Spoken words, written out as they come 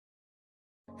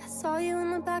Saw you in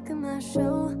the back of my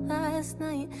show last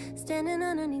night, standing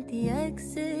underneath the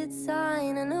exit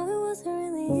sign. I know it wasn't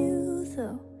really you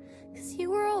though, 'cause you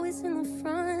were always in the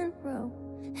front row.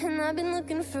 And I've been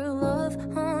looking for love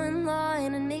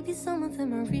online, and maybe some of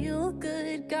them are real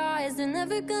good guys. They're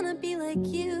never gonna be like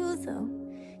you though.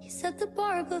 You set the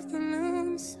bar above the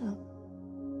moon, so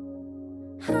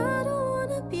I don't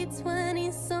wanna be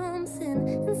 20-something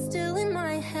and still in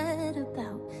my head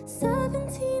about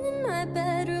 17 in my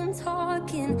bedroom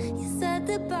talking. You said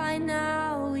that by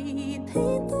now we'd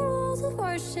paint the walls of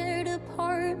our shared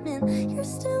apartment. You're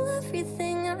still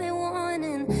everything I want,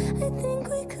 and I think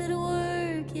we could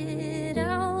work it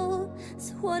out.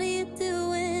 So what are you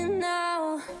doing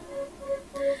now?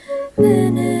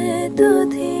 मैंने तो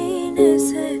धीरे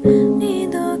से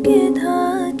नींदों के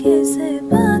धागे से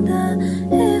बांधा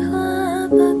है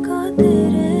ख्वाब को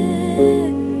तेरे।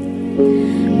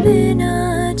 मैं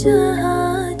ना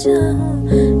जहाँ जाऊँ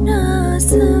ना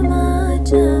समा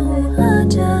जाऊँ,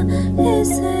 आजा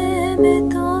ऐसे में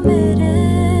तो मेरे।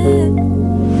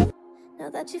 Now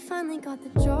that you finally got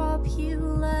the job you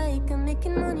like, I'm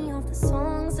making money off the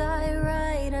songs I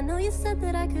write. I know you said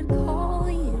that I could call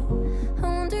you. I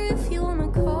wonder if you wanna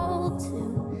call too.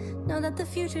 Now that the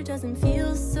future doesn't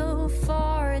feel so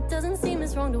far, it doesn't seem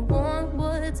as wrong to want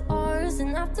what's ours.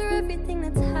 And after everything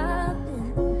that's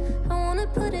happened, I wanna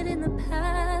put it